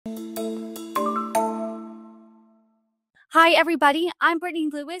Hi, everybody. I'm Brittany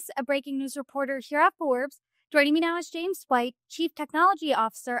Lewis, a breaking news reporter here at Forbes. Joining me now is James White, Chief Technology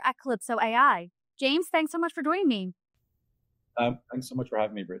Officer at CalypsoAI. James, thanks so much for joining me. Thanks so much for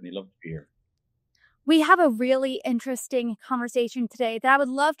having me, Brittany. Love to be here. We have a really interesting conversation today that I would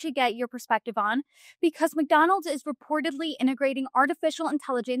love to get your perspective on because McDonald's is reportedly integrating artificial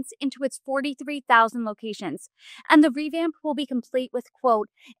intelligence into its 43,000 locations. And the revamp will be complete with, quote,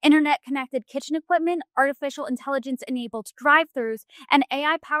 internet-connected kitchen equipment, artificial intelligence-enabled drive-thrus, and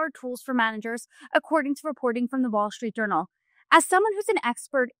AI-powered tools for managers, according to reporting from the Wall Street Journal. As someone who's an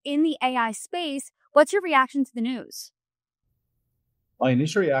expert in the AI space, what's your reaction to the news? My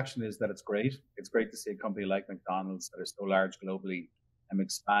initial reaction is that it's great. It's great to see a company like McDonald's that is so large globally and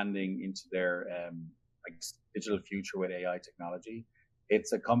expanding into their digital future with AI technology.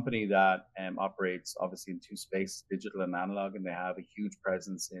 It's a company that operates obviously in two spaces, digital and analog, and they have a huge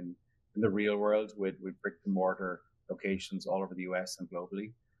presence in the real world with brick and mortar locations all over the US and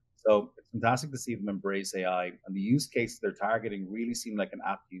globally. So it's fantastic to see them embrace AI, and the use cases they're targeting really seem like an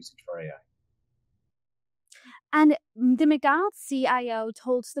apt usage for AI. And the McDonald's CIO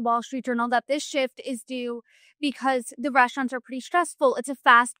told the Wall Street Journal that this shift is due because the restaurants are pretty stressful. It's a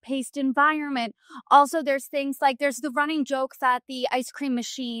fast-paced environment. Also, there's things like there's the running joke that the ice cream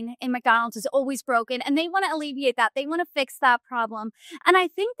machine in McDonald's is always broken, and they want to alleviate that. They want to fix that problem. And I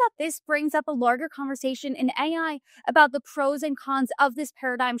think that this brings up a larger conversation in AI about the pros and cons of this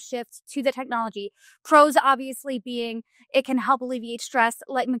paradigm shift to the technology. Pros obviously being it can help alleviate stress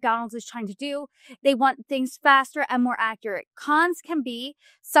like McDonald's is trying to do. They want things faster and more accurate. Cons can be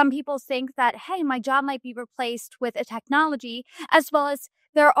some people think that, hey, my job might be replaced with a technology, as well as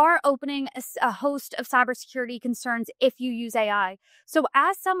there are opening a host of cybersecurity concerns if you use AI. So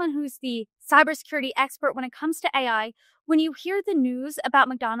as someone who's the cybersecurity expert when it comes to AI, when you hear the news about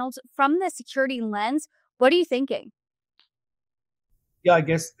McDonald's from the security lens, what are you thinking? Yeah, I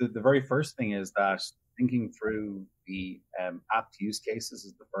guess the very first thing is that thinking through the apt use cases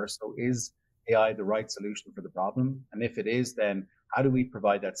is the first. So is AI the right solution for the problem? And if it is, then how do we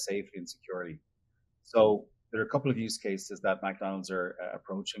provide that safely and securely? So there are a couple of use cases that McDonald's are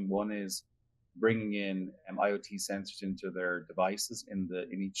approaching. One is bringing in IoT sensors into their devices in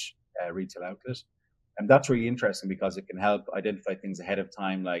each retail outlet, and that's really interesting because it can help identify things ahead of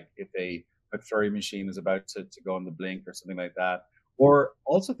time, like if a McFlurry machine is about to go on the blink or something like that, or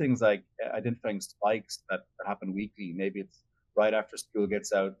also things like identifying spikes that happen weekly. Maybe it's right after school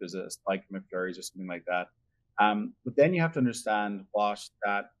gets out, there's a spike in McFlurries or something like that. But then you have to understand what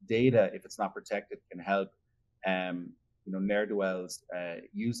that data, if it's not protected, can help ne'er-do-wells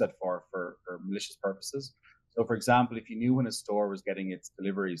use that for malicious purposes. So, for example, if you knew when a store was getting its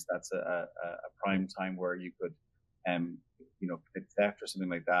deliveries, that's a prime time where you could, commit theft or something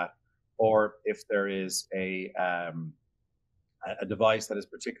like that. Or if there is a device that is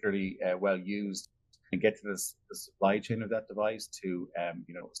particularly well used, and get to the supply chain of that device to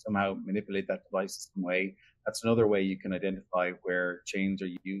somehow manipulate that device in some way. That's another way you can identify where chains are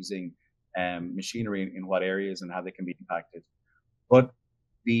using machinery in what areas and how they can be impacted. But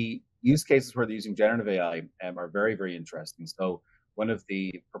the use cases where they're using generative AI are very, very interesting. So one of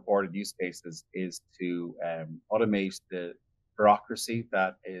the purported use cases is to automate the bureaucracy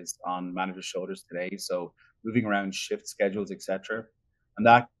that is on managers' shoulders today. So moving around shift schedules, etc. And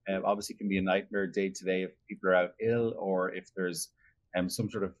that obviously can be a nightmare day to day if people are out ill or if there's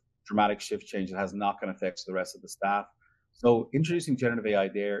some sort of dramatic shift change that has knock-on effects to the rest of the staff. So introducing generative AI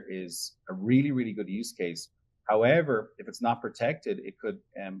there is a really, really good use case. However, if it's not protected, it could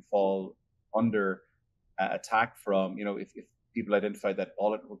fall under attack from, if people identify that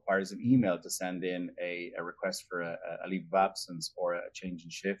all it requires an email to send in a request for a leave of absence or a change in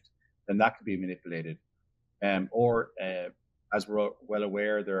shift, then that could be manipulated. As we're well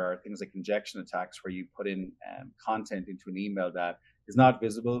aware, there are things like injection attacks where you put in content into an email that is not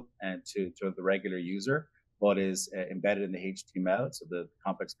visible to the regular user, but is embedded in the HTML, so the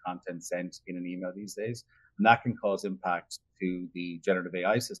complex content sent in an email these days. And that can cause impact to the generative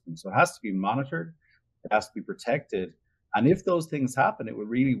AI system. So it has to be monitored, it has to be protected. And if those things happen, it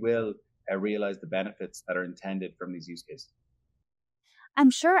really will realize the benefits that are intended from these use cases. I'm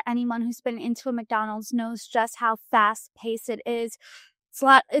sure anyone who's been into a McDonald's knows just how fast-paced it is.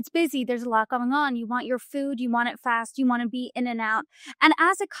 It's busy. There's a lot going on. You want your food. You want it fast. You want to be in and out. And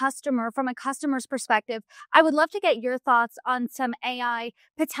as a customer, from a customer's perspective, I would love to get your thoughts on some AI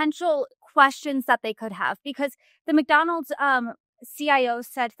potential questions that they could have, because the McDonald's CIO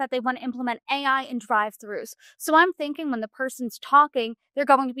said that they want to implement AI in drive-thrus. So I'm thinking when the person's talking, they're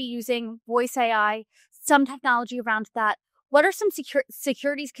going to be using voice AI, some technology around that. What are some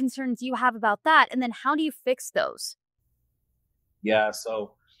security concerns you have about that? And then how do you fix those? Yeah,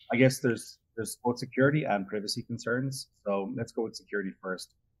 so I guess there's both security and privacy concerns. So let's go with security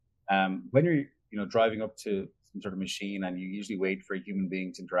first. When you're driving up to some sort of machine and you usually wait for a human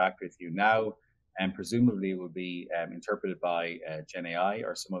being to interact with you now, and presumably it will be interpreted by Gen AI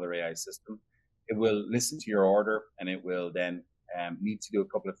or some other AI system. It will listen to your order and it will then need to do a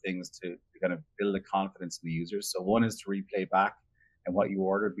couple of things to kind of build the confidence in the users. So one is to replay back and what you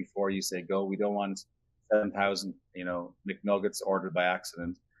ordered before you say go. We don't want 7,000 McNuggets ordered by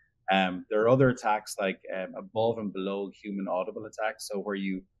accident. There are other attacks like above and below human audible attacks. So where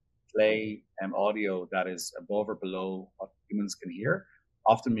you play audio that is above or below what humans can hear,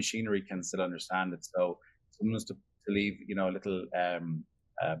 often machinery can still understand it. So someone was to leave, a little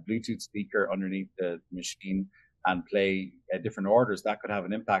Bluetooth speaker underneath the machine and play different orders, that could have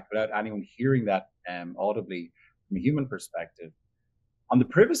an impact without anyone hearing that audibly from a human perspective. On the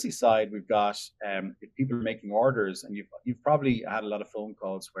privacy side, we've got if people are making orders, and you've probably had a lot of phone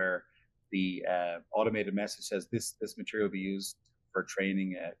calls where the automated message says this material will be used for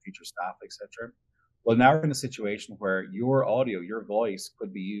training future staff, etc. Well, now we're in a situation where your audio, your voice,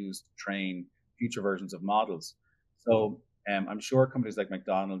 could be used to train future versions of models. So I'm sure companies like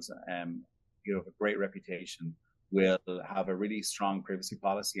McDonald's, have a great reputation, will have a really strong privacy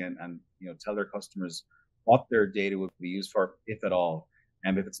policy and tell their customers what their data will be used for, if at all.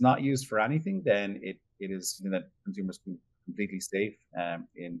 And if it's not used for anything, then it is something that consumers can completely safe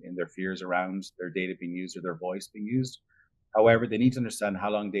in their fears around their data being used or their voice being used. However, they need to understand how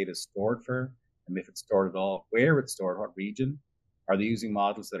long data is stored for, and if it's stored at all, where it's stored, what region. Are they using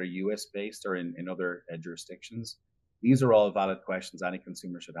models that are US based or in other jurisdictions? These are all valid questions any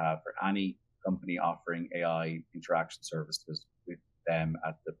consumer should have for any company offering AI interaction services with them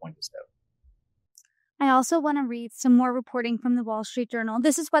at the point of sale. I also want to read some more reporting from the Wall Street Journal.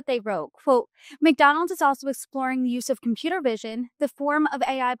 This is what they wrote. Quote, McDonald's is also exploring the use of computer vision, the form of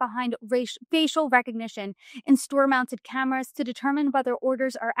AI behind facial recognition, in store-mounted cameras to determine whether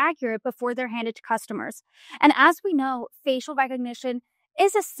orders are accurate before they're handed to customers. And as we know, facial recognition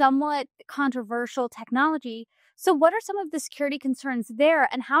is a somewhat controversial technology. So what are some of the security concerns there,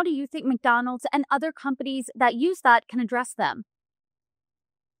 and how do you think McDonald's and other companies that use that can address them?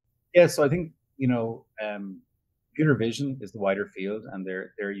 Yeah, so I think computer vision is the wider field, and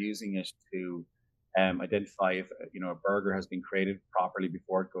they're using it to identify if a burger has been created properly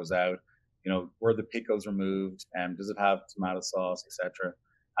before it goes out. Were the pickles removed? Does it have tomato sauce, etc.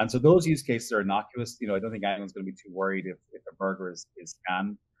 And so those use cases are innocuous. I don't think anyone's going to be too worried if a burger is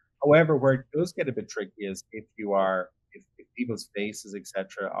scanned. However, where it does get a bit tricky is if people's faces,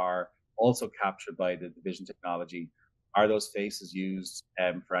 etc., are also captured by the vision technology. Are those faces used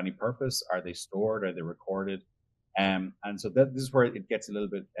for any purpose? Are they stored? Are they recorded? And so this is where it gets a little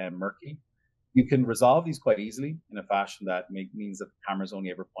bit murky. You can resolve these quite easily in a fashion that means that the camera's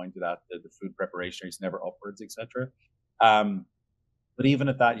only ever pointed at the food preparation, it's never upwards, etc. But even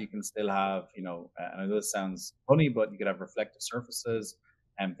at that, you can still have, and I know this sounds funny, but you could have reflective surfaces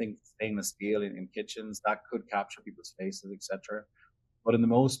and things, stainless steel in kitchens that could capture people's faces, etc. But in the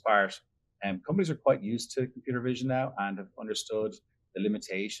most part, companies are quite used to computer vision now and have understood the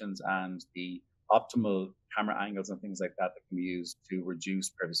limitations and the optimal camera angles and things like that can be used to reduce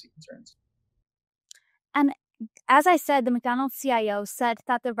privacy concerns. And as I said, the McDonald's CIO said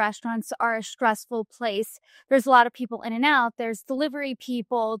that the restaurants are a stressful place. There's a lot of people in and out. There's delivery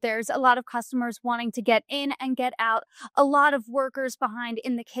people. There's a lot of customers wanting to get in and get out. A lot of workers behind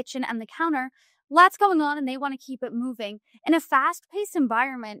in the kitchen and the counter. Lots going on, and they want to keep it moving. In a fast-paced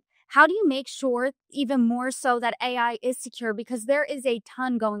environment, how do you make sure, even more so, that AI is secure? Because there is a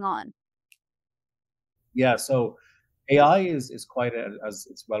ton going on. Yeah, so AI is quite, as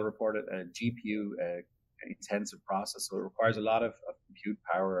it's well reported, a GPU intensive process. So it requires a lot of compute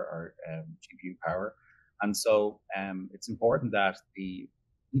power or GPU power. And so it's important that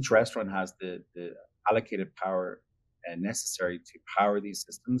each restaurant has the allocated power necessary to power these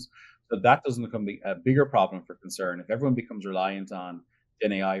systems. So that doesn't become a bigger problem for concern. If everyone becomes reliant on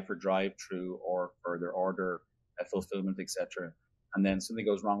Gen AI for drive-through or for their order fulfillment, etc., and then something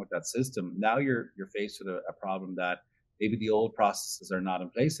goes wrong with that system, now you're faced with a problem that maybe the old processes are not in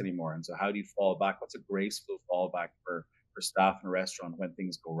place anymore. And so how do you fall back? What's a graceful fallback for staff in a restaurant when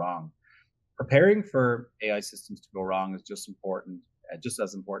things go wrong? Preparing for AI systems to go wrong is just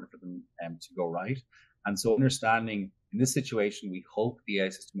as important for them to go right. And so understanding in this situation, we hope the AI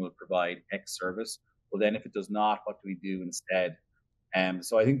system will provide X service. Well, then if it does not, what do we do instead?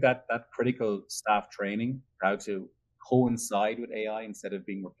 So I think that critical staff training, how to coincide with AI instead of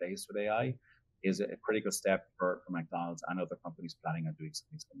being replaced with AI, is a critical step for McDonald's and other companies planning on doing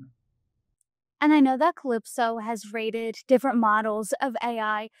something similar. And I know that Calypso has rated different models of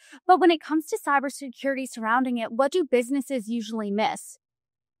AI, but when it comes to cybersecurity surrounding it, what do businesses usually miss?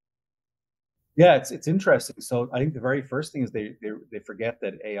 Yeah, it's interesting. So I think the very first thing is they forget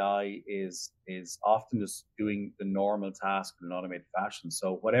that AI is often just doing the normal task in an automated fashion.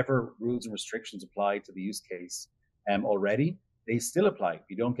 So whatever rules and restrictions apply to the use case already, they still apply.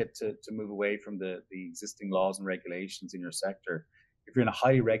 You don't get to move away from the existing laws and regulations in your sector. If you're in a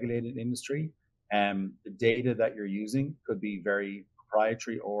highly regulated industry, the data that you're using could be very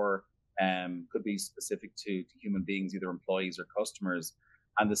proprietary or could be specific to human beings, either employees or customers,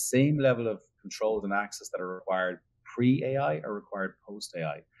 and the same level of controls and access that are required pre-AI are required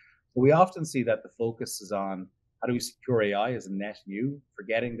post-AI. So we often see that the focus is on how do we secure AI as a net new,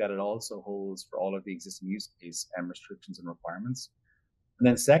 forgetting that it also holds for all of the existing use case and restrictions and requirements. And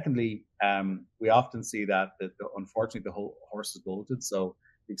then secondly, we often see that unfortunately the whole horse is bolted. So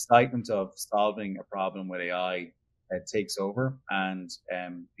the excitement of solving a problem with AI takes over, and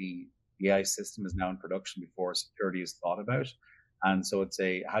the AI system is now in production before security is thought about. And so it's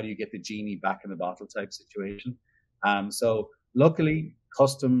a how do you get the genie back in the bottle type situation. So luckily,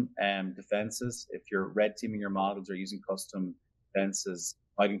 custom defenses, if you're red teaming your models or using custom defenses,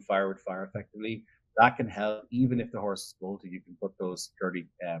 fighting fire with fire effectively, that can help. Even if the horse is bolted, you can put those security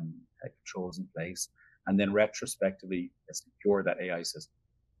controls in place and then retrospectively secure that AI system.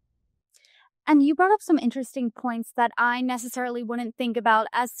 And you brought up some interesting points that I necessarily wouldn't think about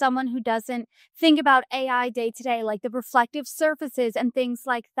as someone who doesn't think about AI day to day, like the reflective surfaces and things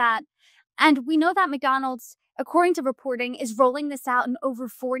like that. And we know that McDonald's, according to reporting, is rolling this out in over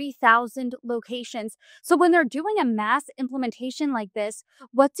 40,000 locations. So when they're doing a mass implementation like this,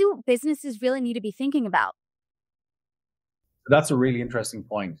 what do businesses really need to be thinking about? So that's a really interesting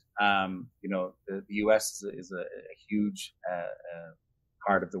point. The US is a huge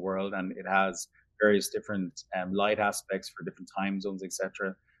part of the world, and it has various different light aspects for different time zones,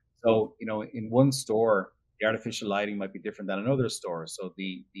 etc. So, in one store, the artificial lighting might be different than another store. So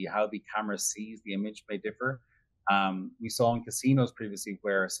the how the camera sees the image may differ. We saw in casinos previously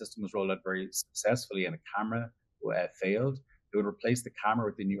where a system was rolled out very successfully and a camera failed. They would replace the camera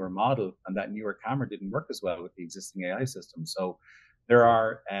with the newer model, and that newer camera didn't work as well with the existing AI system. So there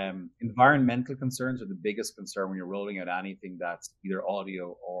are environmental concerns are the biggest concern when you're rolling out anything that's either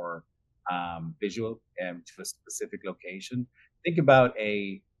audio or visual to a specific location. Think about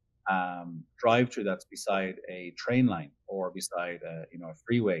a drive-through that's beside a train line or beside a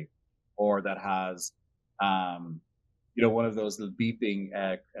freeway, or that has one of those little beeping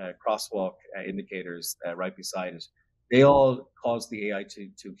crosswalk indicators right beside it. They all cause the AI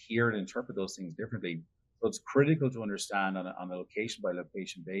to hear and interpret those things differently. So it's critical to understand on a location by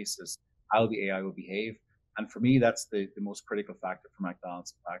location basis how the AI will behave. And for me, that's the most critical factor for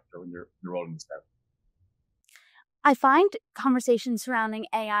McDonald's factor when you're rolling this out. I find conversations surrounding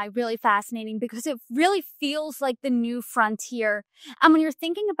AI really fascinating because it really feels like the new frontier. And when you're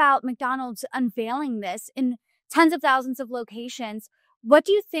thinking about McDonald's unveiling this in tens of thousands of locations, what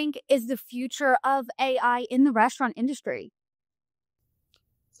do you think is the future of AI in the restaurant industry?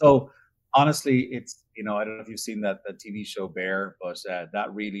 So honestly, it's I don't know if you've seen that TV show Bear, but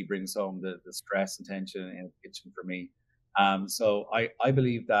that really brings home the stress and tension in the kitchen for me. So I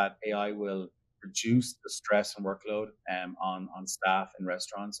believe that AI will reduce the stress and workload on staff in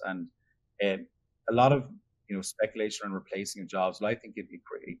restaurants, and it, a lot of speculation on replacing jobs. But I think it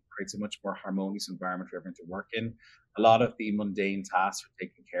creates a much more harmonious environment for everyone to work in. A lot of the mundane tasks are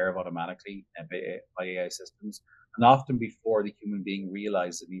taken care of automatically by AI systems, and often before the human being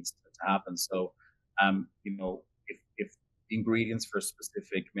realizes it needs to happen. So, if the ingredients for a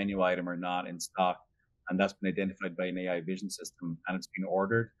specific menu item are not in stock, and that's been identified by an AI vision system, and it's been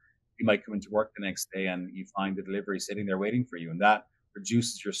ordered, you might come into work the next day and you find the delivery sitting there waiting for you, and that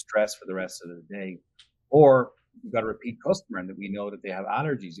reduces your stress for the rest of the day. Or you've got a repeat customer, and that we know that they have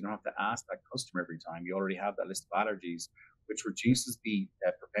allergies. You don't have to ask that customer every time. You already have that list of allergies, which reduces the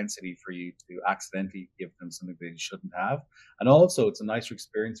propensity for you to accidentally give them something they shouldn't have. And also, it's a nicer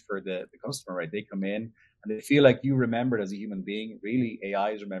experience for the customer, right? They come in and they feel like you remembered as a human being. Really,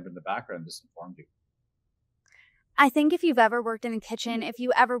 AI is remembered in the background, just informed you. I think if you've ever worked in a kitchen, if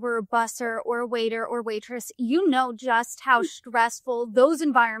you ever were a busser or a waiter or waitress, you know just how stressful those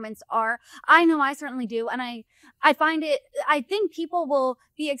environments are. I know I certainly do. And I find it, I think people will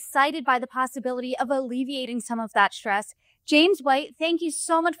be excited by the possibility of alleviating some of that stress. James White, thank you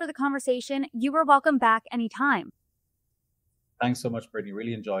so much for the conversation. You are welcome back anytime. Thanks so much, Brittany.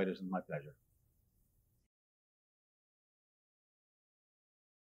 Really enjoyed it, and my pleasure.